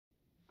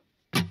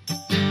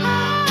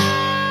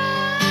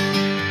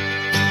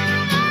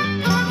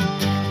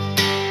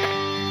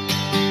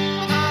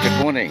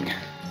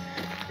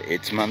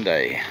It's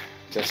Monday,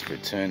 just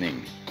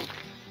returning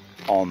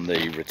on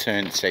the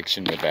return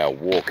section of our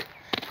walk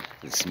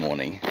this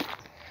morning,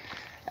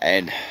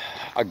 and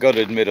I got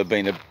to admit I've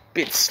been a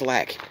bit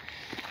slack.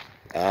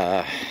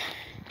 It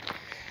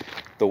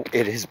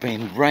has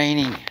been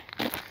raining,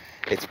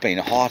 it's been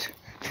hot,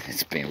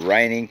 it's been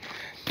raining,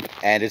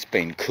 and it's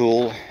been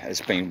cool.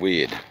 It's been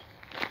weird.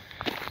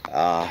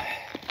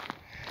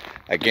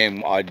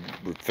 Again, I'd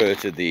refer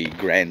to the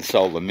grand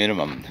solar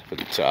minimum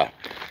that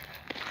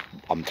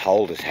I'm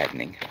told is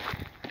happening,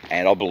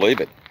 and I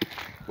believe it.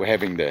 We're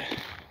having I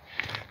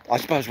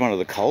suppose, one of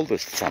the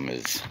coldest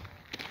summers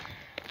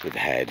we've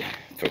had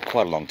for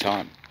quite a long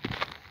time.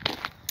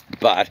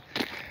 But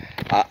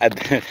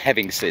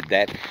having said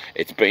that,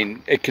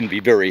 it can be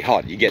very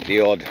hot. You get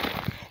the odd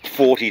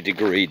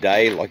 40-degree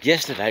day, like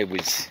yesterday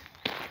was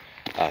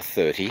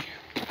 30.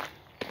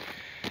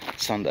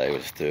 Sunday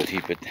was 30,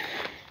 but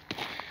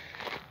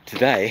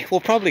today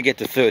we'll probably get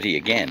to 30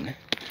 again.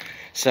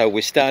 So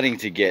we're starting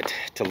to get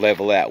to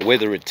level out.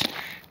 Whether it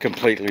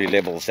completely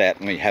levels out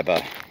and we have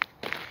a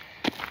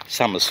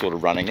summer sort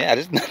of running out,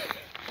 isn't it?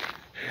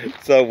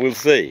 So we'll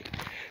see.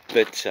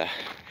 But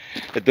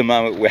at the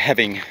moment we're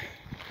having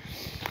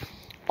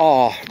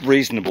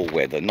reasonable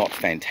weather, not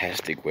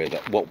fantastic weather.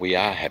 What we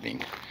are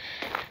having,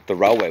 the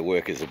railway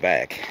workers are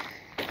back,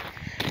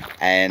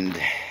 and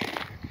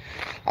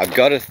I've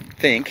got to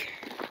think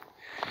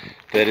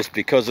that it's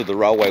because of the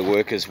railway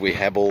workers we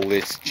have all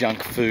this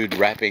junk food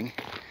wrapping.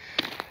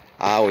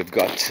 We've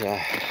got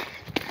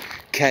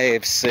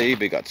KFC,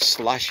 we've got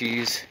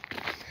slushies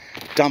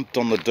dumped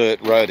on the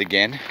dirt road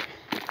again,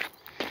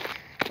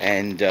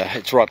 and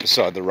it's right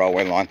beside the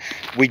railway line.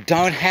 We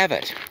don't have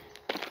it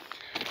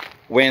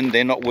when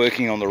they're not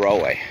working on the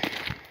railway.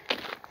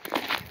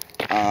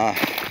 But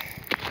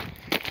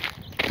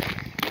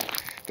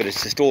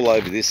it's just all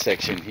over this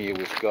section here.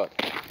 We've got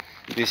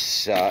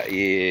this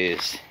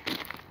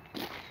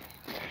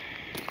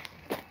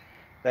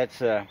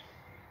that's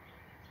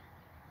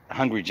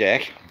Hungry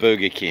Jack,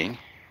 Burger King,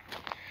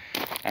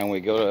 and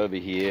we got over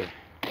here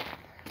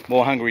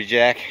more Hungry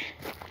Jack,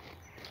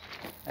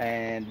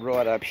 and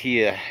right up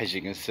here, as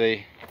you can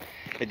see,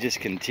 it just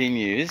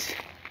continues.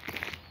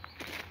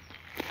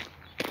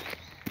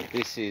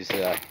 This is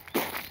a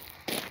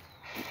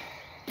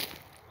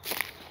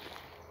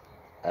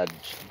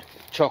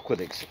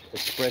chocolate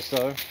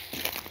espresso.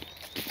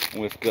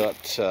 We've got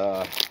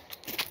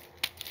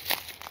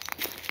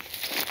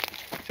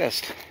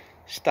just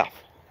stuff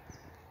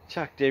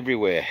chucked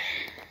everywhere,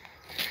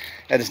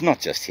 and it's not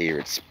just here,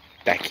 it's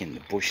back in the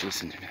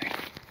bushes and everything.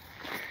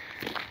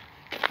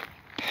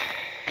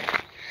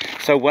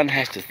 So one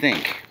has to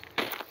think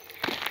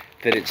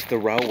that it's the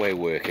railway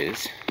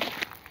workers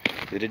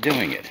that are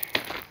doing it.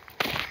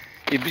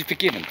 You'd be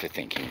forgiven for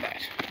thinking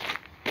that,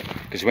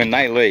 because when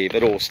they leave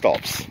it all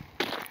stops.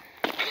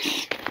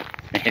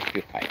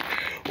 Anyway,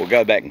 we'll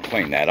go back and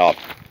clean that up.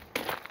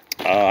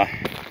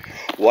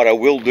 What I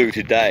will do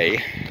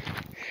today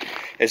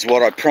is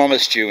what I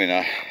promised you in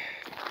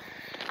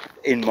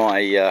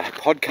my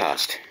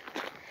podcast,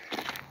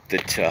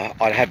 that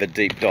I'd have a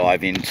deep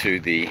dive into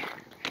the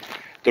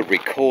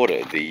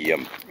recorder, the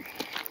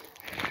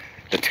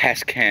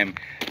Tascam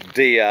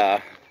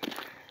DR60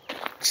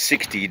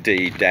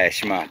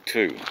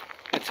 DMK2.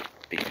 That's a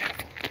big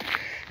mouthful.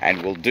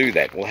 And we'll do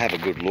that. We'll have a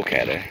good look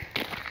at it,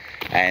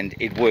 and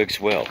it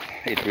works well.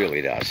 It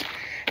really does.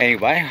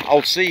 Anyway,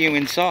 I'll see you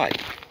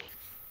inside.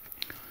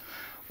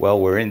 Well,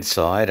 we're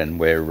inside, and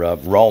we're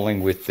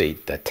rolling with the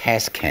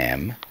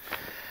Tascam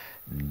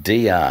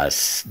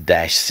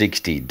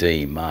DR60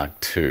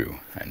 DMK2,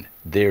 and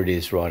there it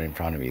is right in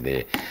front of me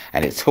there,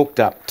 and it's hooked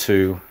up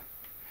to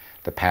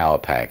the power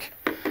pack,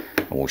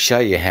 and we'll show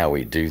you how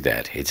we do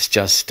that. It's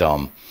just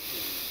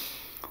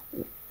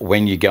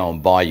when you go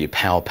and buy your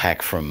power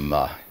pack from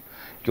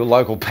your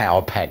local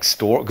power pack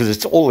store, because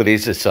it's all it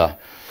is, it's a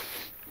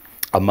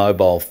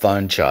mobile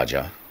phone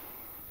charger.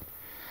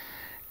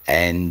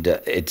 And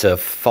it's a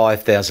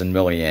 5,000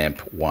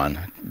 milliamp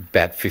one,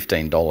 about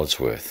 $15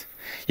 worth.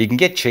 You can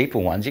get cheaper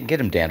ones, you can get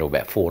them down to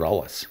about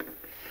 $4.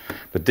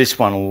 But this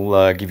one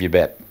will give you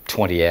about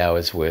 20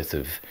 hours worth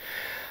of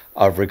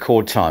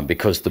record time,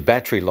 because the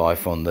battery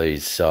life on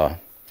these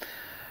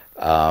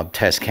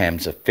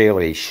Tascams are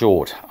fairly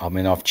short. I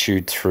mean, I've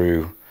chewed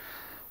through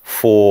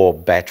 4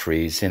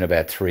 batteries in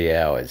about 3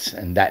 hours,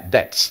 and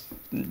that's,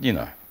 you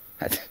know,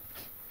 that's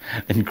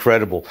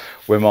incredible.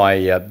 Where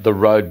my the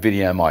Rode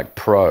VideoMic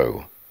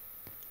Pro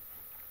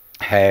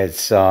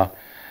has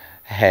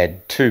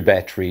had 2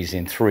 batteries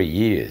in 3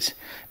 years.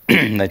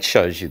 That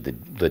shows you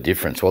the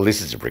difference. Well,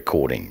 this is a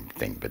recording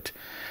thing, but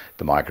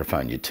the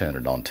microphone, you turn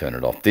it on, turn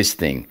it off. This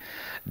thing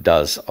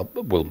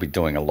will be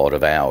doing a lot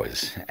of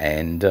hours,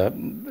 and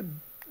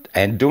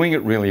doing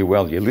it really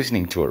well. You're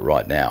listening to it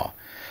right now.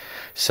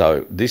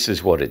 So this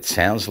is what it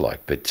sounds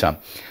like. But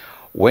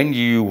when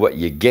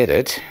you get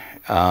it,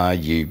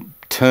 you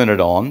turn it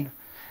on,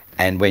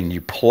 and when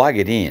you plug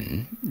it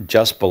in,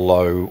 just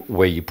below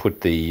where you put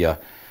the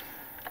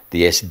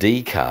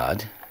SD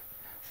card,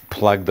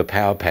 plug the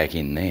power pack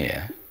in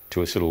there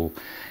to a little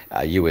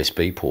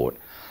USB port,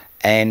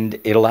 and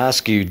it'll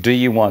ask you, do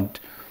you want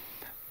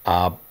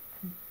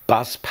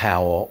bus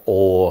power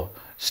or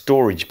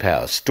storage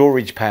power?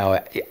 Storage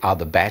power are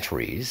the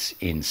batteries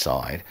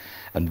inside,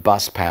 and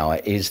bus power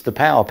is the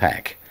power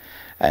pack.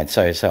 And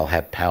so I'll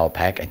have power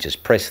pack, and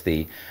just press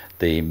the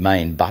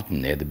main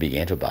button there, the big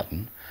enter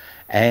button,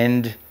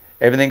 and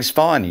everything's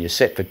fine. You're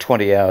set for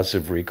 20 hours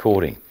of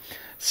recording.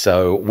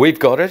 So we've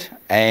got it,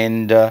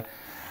 and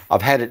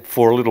I've had it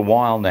for a little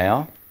while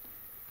now.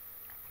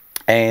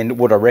 And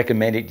would I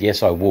recommend it?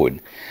 Yes, I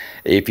would.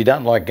 If you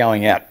don't like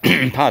going out,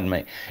 pardon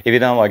me, if you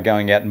don't like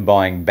going out and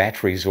buying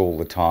batteries all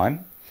the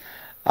time,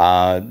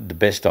 the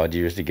best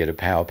idea is to get a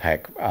power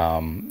pack,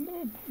 a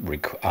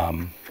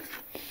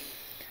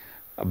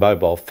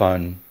mobile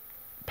phone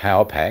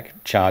power pack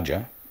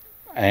charger,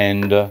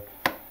 and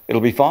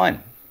it'll be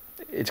fine.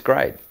 It's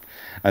great.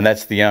 And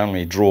that's the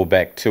only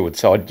drawback to it.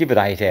 So I'd give it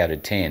 8 out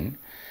of 10.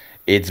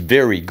 It's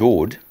very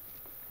good.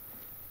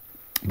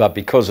 But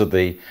because of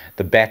the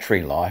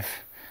battery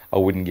life, I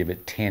wouldn't give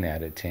it 10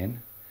 out of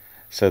 10.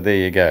 So there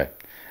you go.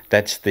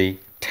 That's the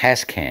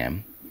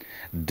Tascam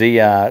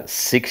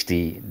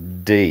DR60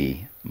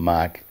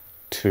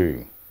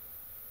 DMK2.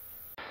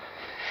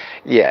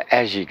 Yeah,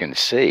 as you can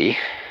see,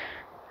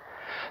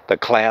 the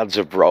clouds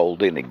have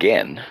rolled in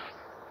again.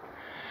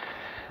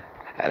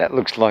 And it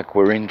looks like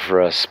we're in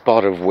for a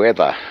spot of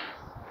weather.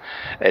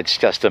 It's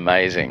just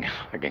amazing.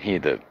 I can hear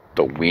the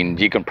wind.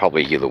 You can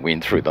probably hear the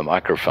wind through the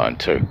microphone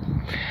too.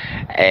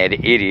 And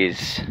it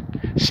is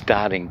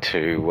starting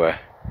to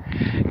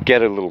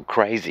get a little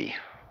crazy.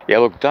 Yeah,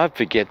 look, don't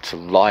forget to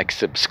like,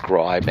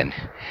 subscribe, and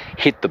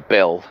hit the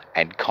bell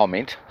and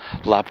comment.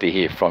 Love to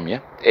hear from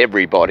you,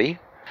 everybody.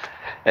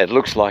 It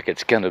looks like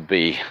it's going to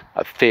be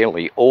a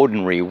fairly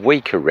ordinary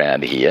week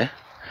around here.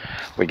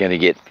 We're going to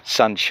get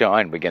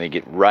sunshine, we're going to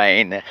get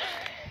rain,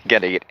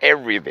 going to get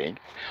everything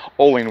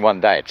all in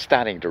one day. It's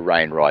starting to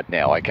rain right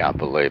now. I can't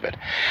believe it.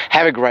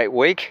 Have a great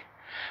week.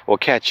 We'll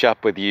catch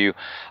up with you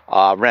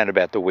around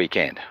about the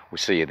weekend. We'll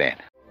see you then.